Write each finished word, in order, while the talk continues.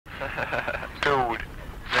Dude,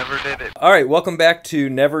 never did it. All right, welcome back to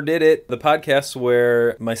Never Did It, the podcast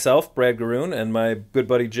where myself, Brad Garoon, and my good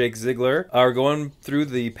buddy Jake Ziegler are going through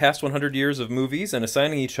the past 100 years of movies and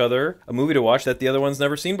assigning each other a movie to watch that the other one's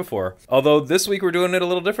never seen before. Although this week we're doing it a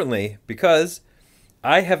little differently because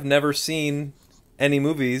I have never seen any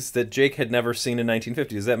movies that Jake had never seen in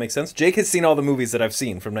 1950. Does that make sense? Jake has seen all the movies that I've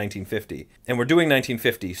seen from 1950, and we're doing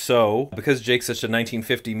 1950, so because Jake's such a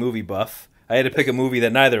 1950 movie buff, I had to pick a movie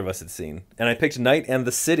that neither of us had seen, and I picked Night and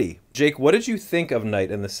the City. Jake, what did you think of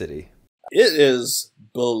Night and the City? It is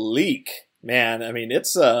bleak, man. I mean,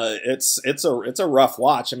 it's a rough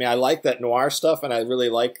watch. I mean, I like that noir stuff, and I really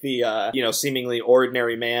like the seemingly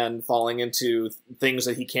ordinary man falling into things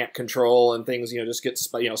that he can't control, and things just get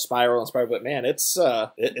spiral and spiral. But man, it's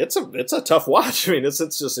a tough watch. I mean,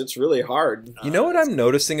 it's really hard. You know what I'm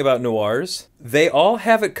noticing about noirs? They all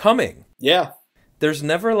have it coming. Yeah. There's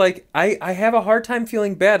never, I have a hard time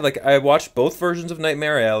feeling bad. Like, I watched both versions of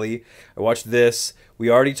Nightmare Alley. I watched this. We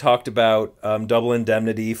already talked about Double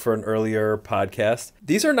Indemnity for an earlier podcast.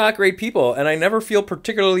 These are not great people, and I never feel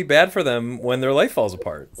particularly bad for them when their life falls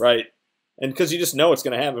apart. Right. And because you just know it's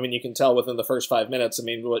going to happen. I mean, you can tell within the first 5 minutes,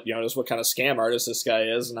 just what kind of scam artist this guy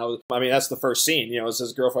is. And that's the first scene, as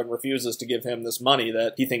his girlfriend refuses to give him this money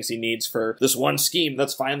that he thinks he needs for this one scheme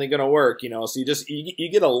that's finally going to work, So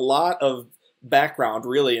you get a lot of background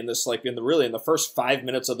really in this, in the first 5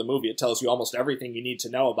 minutes of the movie. It tells you almost everything you need to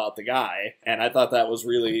know about the guy, and I thought that was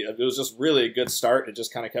it was just really a good start. It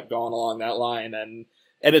just kind of kept going along that line, and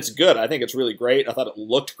it's good. I think it's really great. I thought it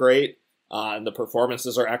looked great, and the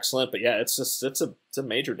performances are excellent, but yeah, it's a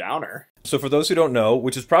major downer. So for those who don't know,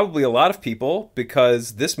 which is probably a lot of people,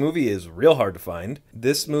 because this movie is real hard to find,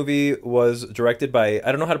 this movie was directed by,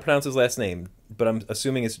 I don't know how to pronounce his last name, but I'm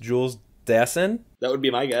assuming it's Jules Dassin? That would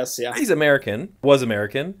be my guess, yeah. He's American. Was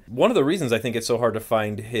American. One of the reasons I think it's so hard to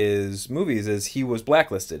find his movies is he was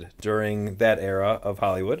blacklisted during that era of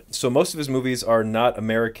Hollywood. So most of his movies are not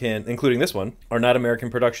American, including this one, are not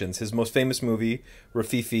American productions. His most famous movie,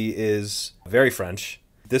 Rafifi, is very French.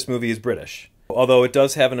 This movie is British. Although it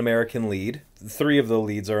does have an American lead. 3 of the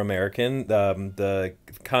leads are American. The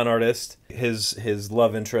con artist, his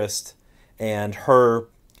love interest, and her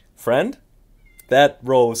friend. That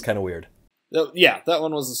role was kind of weird. Yeah, that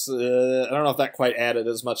one was, I don't know if that quite added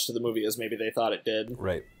as much to the movie as maybe they thought it did.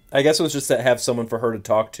 Right. I guess it was just to have someone for her to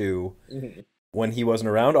talk to when he wasn't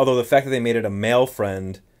around. Although the fact that they made it a male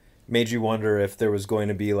friend made you wonder if there was going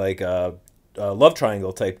to be a love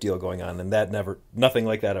triangle type deal going on, and nothing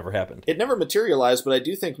like that ever happened. It never materialized, but I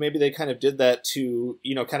do think maybe they kind of did that to,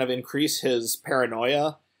 kind of increase his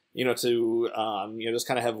paranoia. Just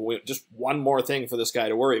kind of have just one more thing for this guy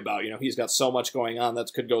to worry about. He's got so much going on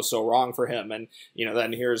that could go so wrong for him. And,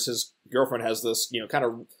 then here's his girlfriend has this, kind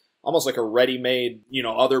of almost like a ready-made,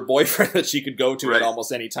 other boyfriend that she could go to at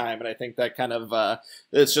almost any time. And I think that kind of,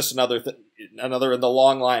 it's just another in the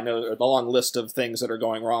long line, or the long list of things that are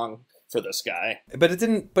going wrong for this guy. But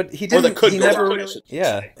he never,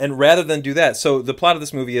 yeah. And rather than do that, so the plot of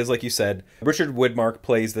this movie is, like you said, Richard Widmark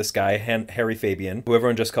plays this guy, Harry Fabian, who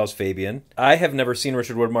everyone just calls Fabian. I have never seen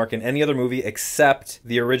Richard Widmark in any other movie except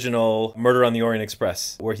the original Murder on the Orient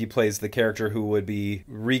Express, where he plays the character who would be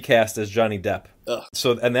recast as Johnny Depp. Ugh.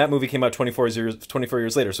 So, and that movie came out 24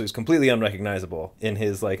 years later, so he's completely unrecognizable in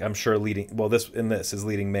his, I'm sure, his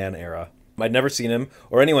leading man era. I'd never seen him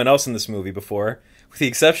or anyone else in this movie before, with the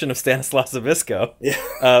exception of Stanislaus Zabisco,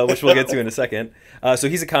 which we'll get to in a second. So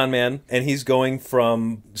he's a con man, and he's going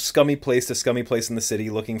from scummy place to scummy place in the city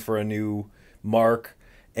looking for a new mark.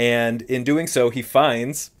 And in doing so, he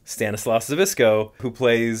finds Stanislaus Zabisco, who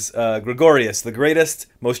plays Gregorius, the greatest,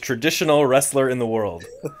 most traditional wrestler in the world,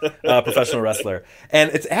 professional wrestler. And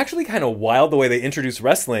it's actually kind of wild the way they introduce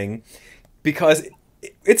wrestling, because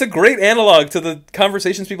it's a great analog to the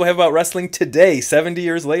conversations people have about wrestling today, 70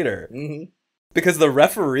 years later. Mm-hmm. Because the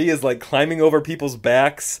referee is climbing over people's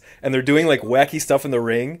backs, and they're doing wacky stuff in the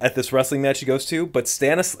ring at this wrestling match he goes to. But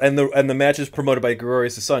the match is promoted by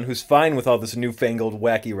Gregorius' son, who's fine with all this newfangled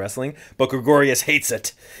wacky wrestling, but Gregorius hates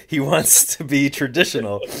it. He wants to be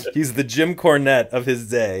traditional. He's the Jim Cornette of his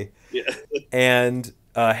day. Yeah. And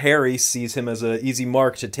Harry sees him as an easy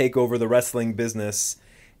mark to take over the wrestling business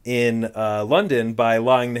in London by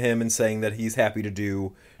lying to him and saying that he's happy to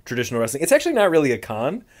do traditional wrestling. It's actually not really a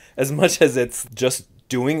con as much as it's just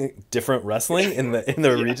doing different wrestling in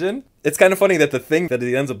the region. It's kind of funny that the thing that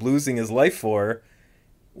he ends up losing his life for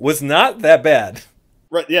was not that bad.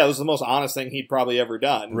 Right, yeah, it was the most honest thing he'd probably ever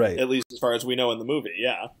done. Right. At least as far as we know in the movie,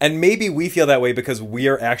 yeah. And maybe we feel that way because we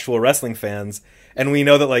are actual wrestling fans, and we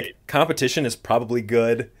know that competition is probably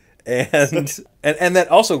good, And that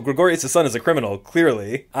also Gregorius' son is a criminal,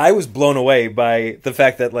 clearly. I was blown away by the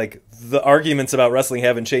fact that, like, the arguments about wrestling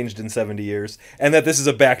haven't changed in 70 years, and that this is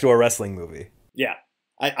a backdoor wrestling movie. Yeah.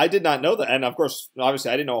 I did not know that. And of course,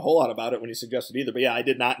 obviously, I didn't know a whole lot about it when you suggested either. But yeah, I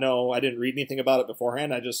did not know. I didn't read anything about it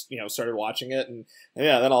beforehand. I just, started watching it. And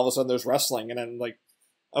yeah, then all of a sudden there's wrestling. And I'm like,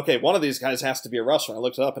 okay, one of these guys has to be a wrestler. I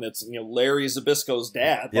looked it up, and it's Larry Zbyszko's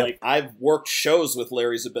dad. Yep. Like, I've worked shows with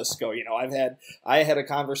Larry Zbyszko. I had a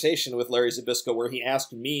conversation with Larry Zbyszko where he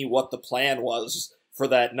asked me what the plan was for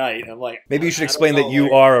that night. And I'm like, maybe you should explain that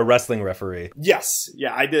you are a wrestling referee. Yes,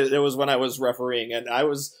 yeah, I did. It was when I was refereeing, and it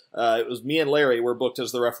was me and Larry were booked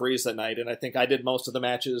as the referees that night, and I think I did most of the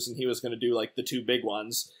matches, and he was going to do like the two big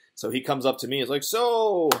ones. So he comes up to me and is like,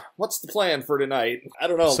 so, what's the plan for tonight? I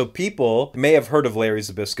don't know. So people may have heard of Larry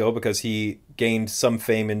Zbyszko because he gained some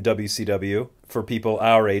fame in WCW for people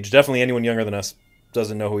our age. Definitely anyone younger than us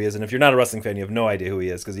doesn't know who he is. And if you're not a wrestling fan, you have no idea who he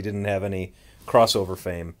is because he didn't have any crossover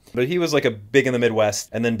fame. But he was like a big in the Midwest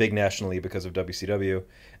and then big nationally because of WCW.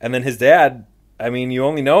 And then his dad, I mean, you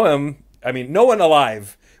only know him. I mean, no one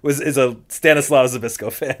alive is a Stanislaw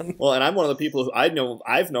Zbyszko fan. Well, and I'm one of the people who I've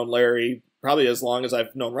known Larry probably as long as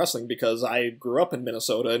I've known wrestling because I grew up in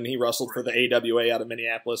Minnesota and he wrestled for the AWA out of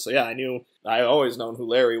Minneapolis. So yeah, I always known who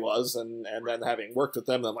Larry was, and then having worked with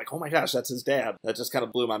them, I'm like, oh my gosh, that's his dad. That just kind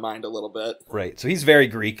of blew my mind a little bit. Right. So he's very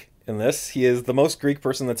Greek in this. He is the most Greek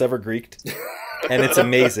person that's ever Greeked. And it's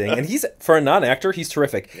amazing. And for a non-actor, he's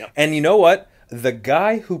terrific. Yep. And you know what? The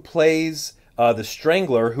guy who plays the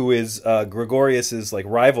Strangler, who is Gregorius's like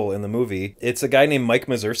rival in the movie, it's a guy named Mike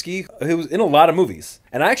Mazurski, who was in a lot of movies.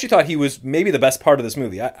 And I actually thought he was maybe the best part of this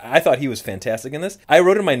movie. I thought he was fantastic in this. I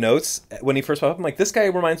wrote in my notes when he first popped up, I'm like, this guy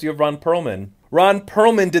reminds me of Ron Perlman. Ron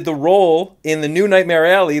Perlman did the role in the new Nightmare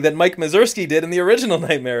Alley that Mike Mazurski did in the original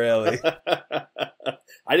Nightmare Alley.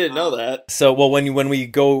 I didn't know that. So, well, when we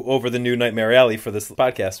go over the new Nightmare Alley for this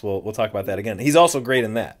podcast, we'll talk about that again. He's also great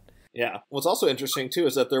in that. Yeah. What's also interesting, too,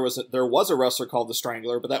 is that there was a wrestler called the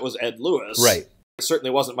Strangler, but that was Ed Lewis. Right. It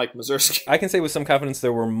certainly wasn't Mike Mazurski. I can say with some confidence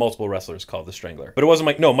there were multiple wrestlers called the Strangler. But it wasn't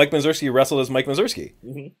Mike Mazurski wrestled as Mike Mazurski.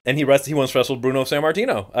 Mm-hmm. And he once wrestled Bruno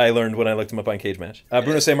Sammartino, I learned when I looked him up on Cage Match.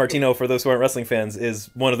 Bruno Sammartino, for those who aren't wrestling fans, is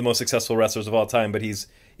one of the most successful wrestlers of all time, but he's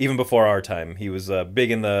even before our time. He was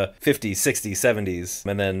big in the 50s, 60s, 70s,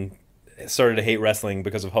 and then started to hate wrestling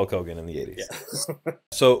because of Hulk Hogan in the 80s. Yeah.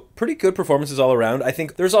 So pretty good performances all around. I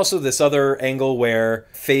think there's also this other angle where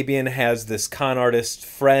Fabian has this con artist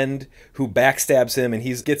friend who backstabs him, and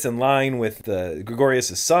he gets in line with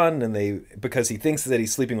Gregorius' son, and because he thinks that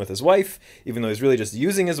he's sleeping with his wife, even though he's really just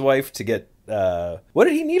using his wife to get what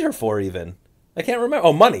did he need her for even? I can't remember.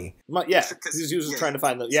 Oh, money. Yeah, because he was trying to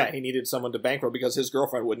find he needed someone to bankroll because his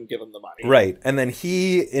girlfriend wouldn't give him the money. Right. And then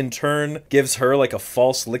he, in turn, gives her like a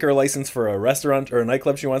false liquor license for a restaurant or a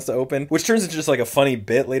nightclub she wants to open, which turns into just like a funny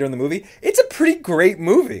bit later in the movie. It's a pretty great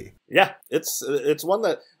movie. Yeah, it's one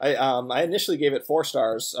that I initially gave it 4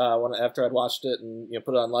 stars after I'd watched it and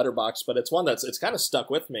put it on Letterboxd, but it's one it's kind of stuck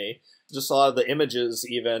with me. Just a lot of the images,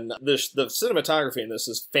 even the cinematography in this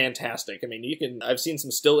is fantastic. I mean, I've seen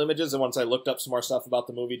some still images, and once I looked up some more stuff about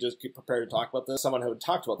the movie, just get prepared to talk about this. Someone who had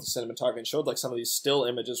talked about the cinematography and showed like some of these still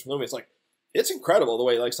images from the movie. It's like, it's incredible the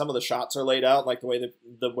way like some of the shots are laid out, like the way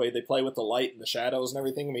they play with the light and the shadows and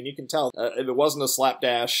everything. I mean, you can tell if it wasn't a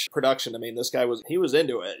slapdash production. I mean, this guy was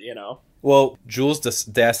into it, Well, Jules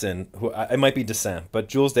Dassin, who it might be Dassin, but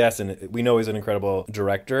Jules Dassin, we know he's an incredible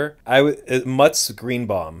director. Mutz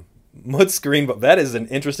Greenbaum. That is an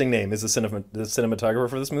interesting name, is the cinematographer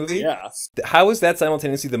for this movie. Yeah. How is that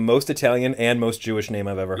simultaneously the most Italian and most Jewish name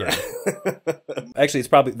I've ever heard? Yeah. Actually, it's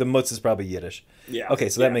probably, the Mutz is probably Yiddish. Yeah. Okay,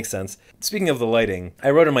 so that makes sense. Speaking of the lighting,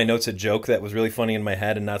 I wrote in my notes a joke that was really funny in my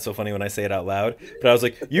head and not so funny when I say it out loud. But I was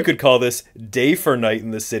like, you could call this day for night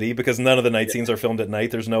in the city because none of the night scenes are filmed at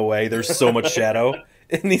night. There's no way. There's so much shadow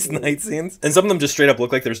in these night scenes. And some of them just straight up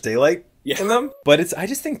look like there's daylight in them. But I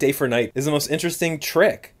just think day for night is the most interesting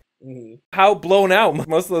trick. Mm-hmm. How blown out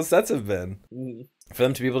most of those sets have been for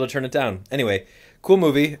them to be able to turn it down. Anyway, cool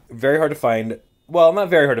movie. Very hard to find. Well, not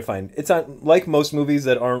very hard to find. It's not like most movies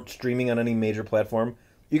that aren't streaming on any major platform.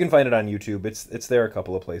 You can find it on YouTube. It's there a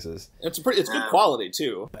couple of places. It's good quality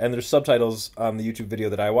too. And there's subtitles on the YouTube video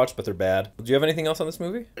that I watched, but they're bad. Do you have anything else on this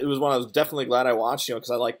movie? It was one I was definitely glad I watched,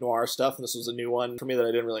 because I like noir stuff, and this was a new one for me that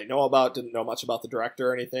I didn't really know about. Didn't know much about the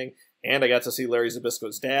director or anything. And I got to see Larry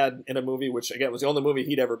Zbyszko's dad in a movie, which, again, was the only movie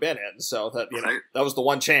he'd ever been in. So that that was the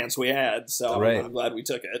one chance we had. So I'm glad we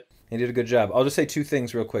took it. He did a good job. I'll just say 2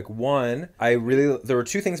 things real quick. One, there were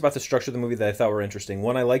 2 things about the structure of the movie that I thought were interesting.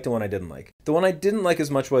 One I liked and one I didn't like. The one I didn't like as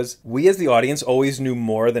much was we as the audience always knew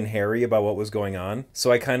more than Harry about what was going on.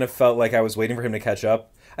 So I kind of felt like I was waiting for him to catch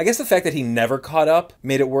up. I guess the fact that he never caught up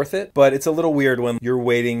made it worth it, but it's a little weird when you're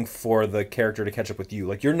waiting for the character to catch up with you.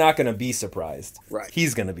 Like, you're not going to be surprised. Right.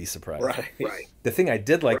 He's going to be surprised. Right. The thing I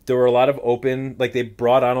did like, there were a lot of open, like, they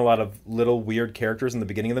brought on a lot of little weird characters in the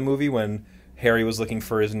beginning of the movie when Harry was looking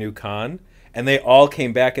for his new con. And they all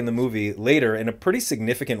came back in the movie later in a pretty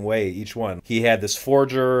significant way, each one. He had this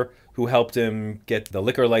forger who helped him get the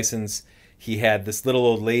liquor license. He had this little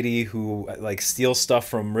old lady who, like, steals stuff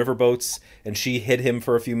from riverboats, and she hid him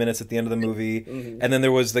for a few minutes at the end of the movie. Mm-hmm. And then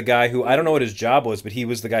there was the guy who, I don't know what his job was, but he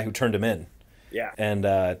was the guy who turned him in. Yeah. And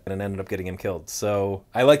ended up getting him killed. So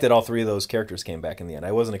I like that all three of those characters came back in the end.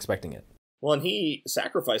 I wasn't expecting it. Well, and he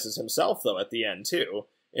sacrifices himself, though, at the end, too.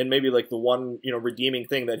 And maybe, like, the one, redeeming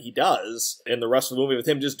thing that he does in the rest of the movie with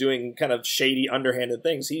him just doing kind of shady, underhanded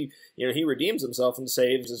things, he redeems himself and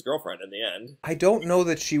saves his girlfriend in the end. I don't know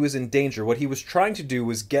that she was in danger. What he was trying to do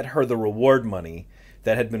was get her the reward money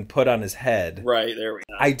that had been put on his head. Right, there we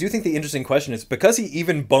go. I do think the interesting question is, because he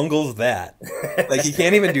even bungles that, like, he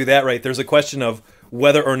can't even do that right, there's a question of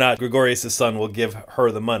whether or not Gregorius' son will give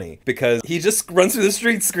her the money. Because he just runs through the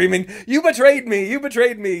streets screaming, "You betrayed me! You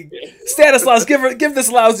betrayed me! Stanislaus, give this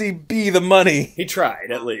lousy bee the money!" He tried,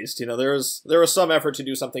 at least. There was some effort to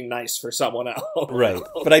do something nice for someone else. Right.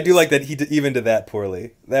 But I do like that he even did that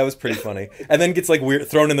poorly. That was pretty funny. And then gets, like,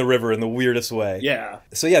 thrown in the river in the weirdest way. Yeah.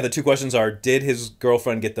 So yeah, the two questions are, did his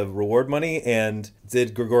girlfriend get the reward money, and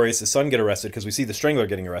did Gregorius' son get arrested? Because we see the Strangler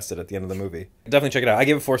getting arrested at the end of the movie. Definitely check it out. I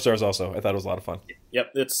gave it 4 stars also. I thought it was a lot of fun.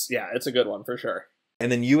 Yep, it's a good one for sure. And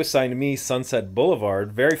then you assigned me Sunset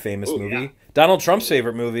Boulevard, very famous movie. Yeah. Donald Trump's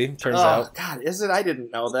favorite movie, turns out. Oh, God, is it? I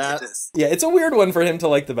didn't know that. Yeah, it's a weird one for him to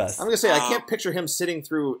like the best. I'm going to say, I can't picture him sitting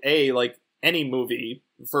through any movie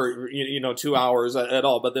for 2 hours at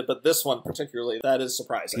all, but this one particularly, that is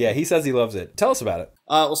surprising. Yeah, he says he loves it. Tell us about it.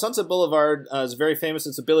 Well, Sunset Boulevard is very famous.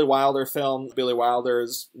 It's a Billy Wilder film. Billy Wilder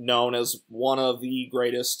is known as one of the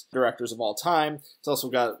greatest directors of all time. It's also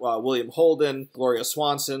got William Holden. Gloria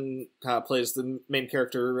Swanson plays the main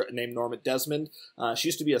character named Norma Desmond. She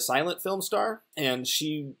used to be a silent film star, and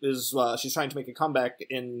she's trying to make a comeback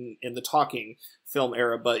in the talking film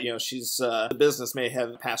era, but she's the business may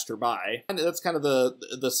have passed her by, and that's kind of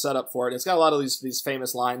the setup for it. It's got a lot of these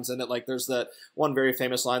famous lines in it. Like, there's that one very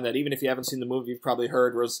famous line that even if you haven't seen the movie, you've probably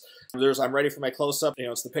heard, was "I'm ready for my close-up."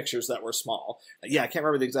 It's the pictures that were small. Yeah, I can't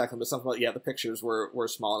remember the exact one, but something like, the pictures were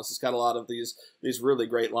small. And it's got a lot of these really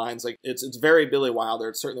great lines. Like, it's very Billy Wilder.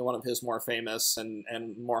 It's certainly one of his more famous and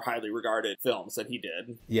more highly regarded films that he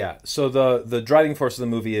did. Yeah. So the driving force of the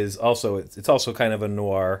movie is also it's also kind of a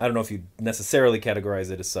noir. I don't know if you necessarily categorize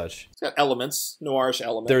it as such. It's got elements, noirish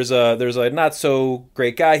elements. There's a not so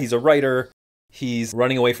great guy. He's a writer. He's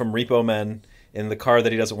running away from repo men in the car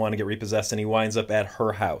that he doesn't want to get repossessed, and he winds up at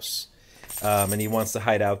her house. And he wants to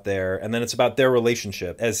hide out there. And then it's about their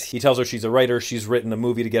relationship. As he tells her she's a writer, she's written a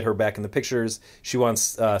movie to get her back in the pictures. She wants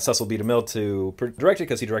Cecil B. DeMille to direct it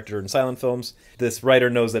because he directed her in silent films. This writer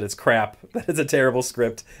knows that it's crap, that it's a terrible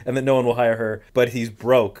script, and that no one will hire her. But he's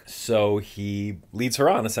broke, so he leads her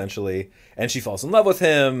on, essentially. And she falls in love with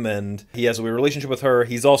him, and he has a weird relationship with her.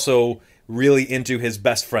 He's also really into his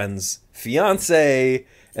best friend's fiance,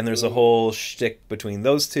 and there's a whole shtick between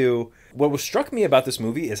those two. What struck me about this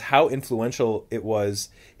movie is how influential it was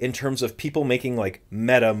in terms of people making, like,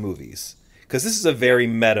 meta movies. Because this is a very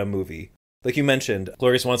meta movie. Like you mentioned,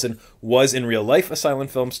 Gloria Swanson was in real life a silent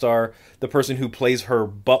film star. The person who plays her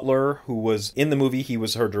butler, who was in the movie, he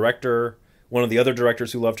was her director, one of the other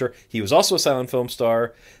directors who loved her. He was also a silent film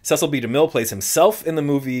star. Cecil B. DeMille plays himself in the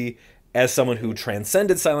movie as someone who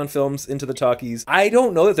transcended silent films into the talkies. I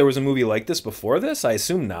don't know that there was a movie like this before this. I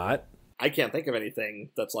assume not. I can't think of anything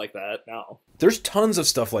that's like that now. There's tons of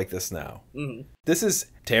stuff like this now. Mm-hmm. This is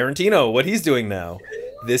Tarantino, what he's doing now.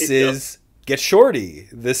 This is Get Shorty.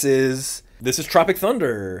 This is Tropic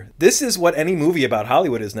Thunder. This is what any movie about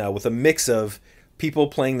Hollywood is now, with a mix of people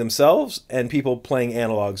playing themselves and people playing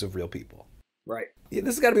analogs of real people. Right. Yeah,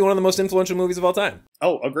 this has got to be one of the most influential movies of all time.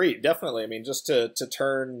 Oh, agreed, definitely. I mean, just to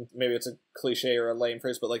turn, maybe it's a cliche or a lame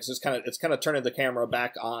phrase, but like it's kind of turning the camera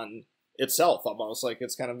back on itself, almost. Like,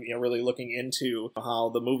 it's kind of really looking into how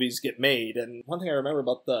the movies get made. And one thing I remember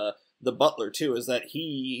about the butler too is that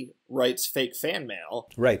he writes fake fan mail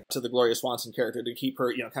to the Gloria Swanson character to keep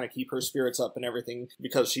her, kind of keep her spirits up and everything,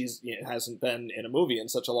 because she's hasn't been in a movie in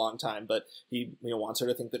such a long time, but he wants her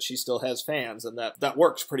to think that she still has fans, and that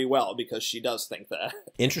works pretty well because she does think that.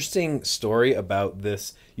 Interesting story about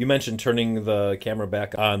this. You mentioned turning the camera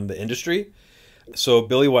back on the industry. So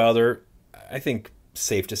Billy Wilder, I think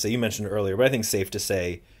safe to say, you mentioned it earlier, but I think safe to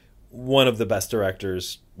say, one of the best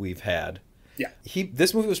directors we've had. Yeah.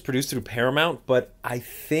 This movie was produced through Paramount, but I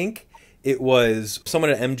think it was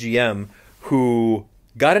someone at MGM who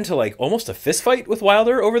got into like almost a fist fight with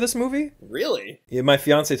Wilder over this movie. Really? Yeah, my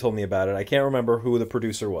fiance told me about it. I can't remember who the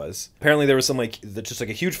producer was. Apparently there was some like just like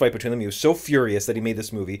a huge fight between them. He was so furious that he made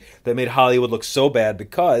this movie that made Hollywood look so bad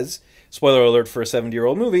because, spoiler alert for a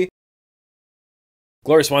 70-year-old movie,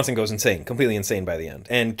 Gloria Swanson goes insane, completely insane by the end,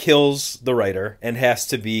 and kills the writer and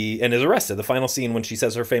is arrested. The final scene when she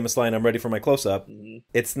says her famous line, "I'm ready for my close-up,"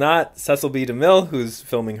 it's not Cecil B. DeMille who's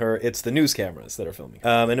filming her, it's the news cameras that are filming.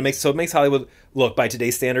 And it makes Hollywood look, by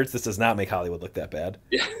today's standards, this does not make Hollywood look that bad.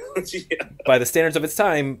 Yeah. By the standards of its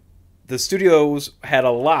time, the studios had a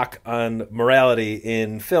lock on morality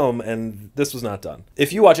in film, and this was not done.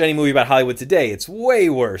 If you watch any movie about Hollywood today, it's way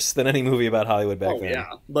worse than any movie about Hollywood back then. Yeah.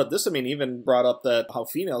 But this, I mean, even brought up that how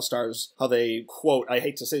female stars, how they quote, I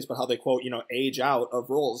hate to say this, but how they quote, age out of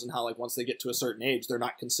roles, and how like once they get to a certain age, they're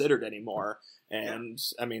not considered anymore. And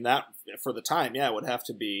I mean, that for the time, it would have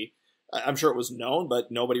to be, I'm sure it was known,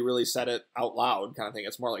 but nobody really said it out loud kind of thing.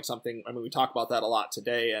 It's more like something, I mean, we talk about that a lot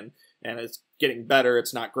today, and it's getting better.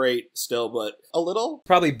 It's not great still, but a little.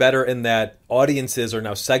 Probably better in that audiences are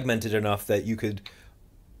now segmented enough that you could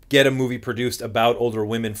get a movie produced about older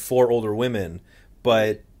women for older women,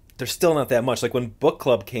 but there's still not that much. Like when Book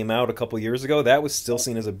Club came out a couple years ago, that was still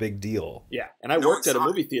seen as a big deal. Yeah, and I worked at a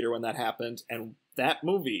movie theater when that happened, and that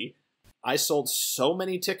movie, I sold so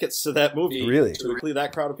many tickets to that movie to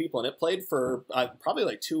that crowd of people, and it played for probably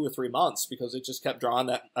like 2 or 3 months because it just kept drawing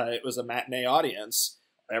that. It was a matinee audience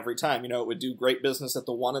every time. It would do great business at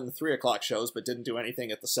the 1 and the 3 o'clock shows, but didn't do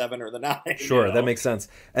anything at the 7 or the 9. Sure, that makes sense.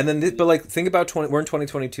 And then, but like, think about we're in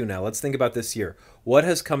 2022 now. Let's think about this year. What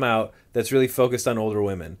has come out that's really focused on older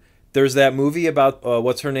women? There's that movie about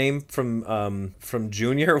what's her name from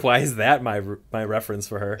Junior. Why is that my reference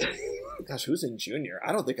for her? Gosh, who's in Junior?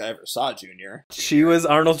 I don't think I ever saw Junior. She was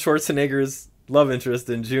Arnold Schwarzenegger's love interest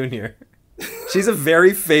in Junior. She's a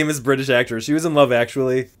very famous British actress. She was in Love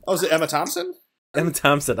Actually. Oh, is it Emma Thompson? Emma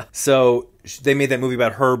Thompson. So they made that movie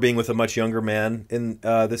about her being with a much younger man in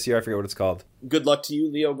this year. I forget what it's called. Good Luck to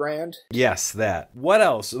You, Leo Grand. Yes, that. What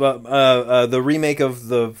else? The remake of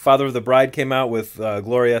The Father of the Bride came out with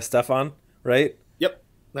Gloria Estefan, right?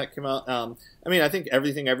 That came out. I mean, I think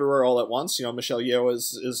Everything Everywhere All at Once. Michelle Yeoh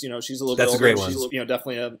is she's a little bit older. That's a great one. She's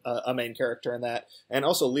definitely a main character in that. And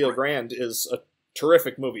also Leo Grand is a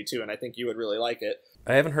terrific movie too, and I think you would really like it.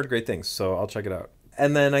 I haven't heard great things, so I'll check it out.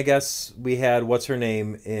 And then I guess we had what's her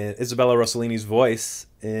name in Isabella Rossellini's voice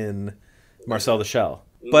in Marcel the Shell.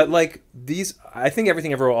 But like these, I think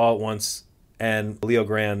Everything Everywhere All at Once and Leo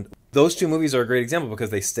Grand, those two movies are a great example because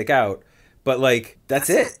they stick out. But like that's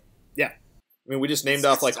it. Yeah. I mean, we just named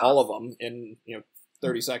off like all of them in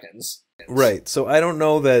 30 seconds. Right. So I don't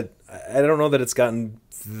know that it's gotten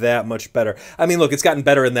that much better. I mean, look, it's gotten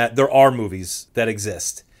better in that there are movies that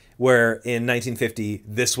exist where in 1950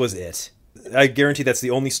 this was it. I guarantee that's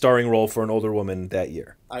the only starring role for an older woman that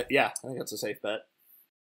year. I think that's a safe bet.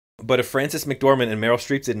 But if Frances McDormand and Meryl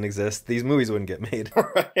Streep didn't exist, these movies wouldn't get made.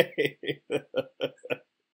 Right.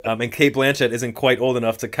 And Cate Blanchett isn't quite old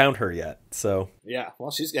enough to count her yet. So yeah, well,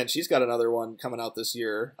 she's got another one coming out this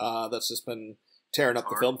year that's just been tearing up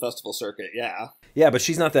the film festival circuit. Yeah, but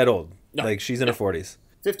she's not that old. No, like she's in her 40s.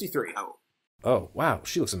 53. Oh wow,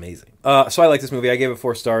 she looks amazing. So I like this movie. I gave it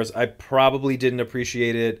 4 stars. I probably didn't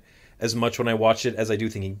appreciate it as much when I watched it as I do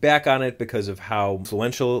thinking back on it because of how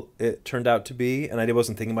influential it turned out to be, and I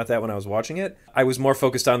wasn't thinking about that when I was watching it. I was more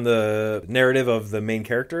focused on the narrative of the main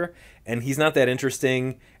character, and he's not that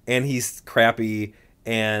interesting, and he's crappy,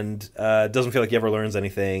 and doesn't feel like he ever learns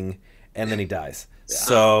anything, and then he dies. Yeah.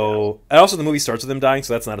 So, and also the movie starts with him dying,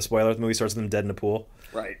 so that's not a spoiler. The movie starts with him dead in a pool.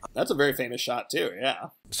 Right. That's a very famous shot, too, yeah.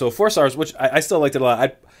 So 4 stars, which I still liked it a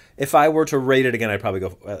lot. If I were to rate it again, I'd probably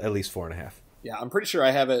go at least 4.5. Yeah, I'm pretty sure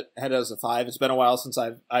I had it as a 5. It's been a while since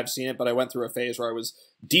I've seen it, but I went through a phase where I was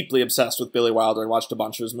deeply obsessed with Billy Wilder and watched a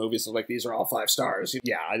bunch of his movies. And like, these are all 5 stars.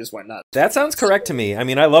 Yeah, I just went nuts. That sounds correct to me. I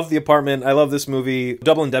mean, I love The Apartment. I love this movie.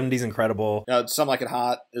 Double Indemnity is incredible. Some Like It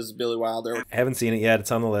Hot is Billy Wilder. I haven't seen it yet.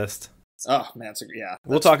 It's on the list. Oh, man, yeah.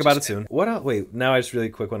 We'll talk about it soon. What else? Wait, now I just really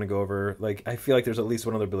quick want to go over, like, I feel like there's at least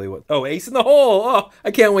one other Billy Wilder. Oh, Ace in the Hole! Oh,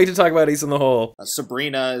 I can't wait to talk about Ace in the Hole.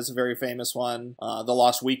 Sabrina is a very famous one. The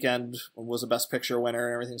Lost Weekend was a Best Picture winner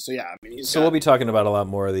and everything. So, yeah, I mean, we'll be talking about a lot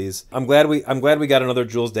more of these. I'm glad we got another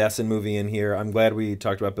Jules Dassin movie in here. I'm glad we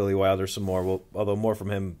talked about Billy Wilder some more, although more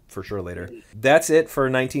from him for sure later. That's it for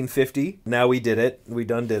 1950. Now we did it. We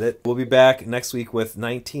done did it. We'll be back next week with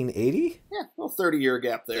 1980? Yeah, a little 30-year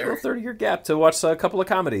gap there. A little 30-year gap to watch a couple of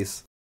comedies.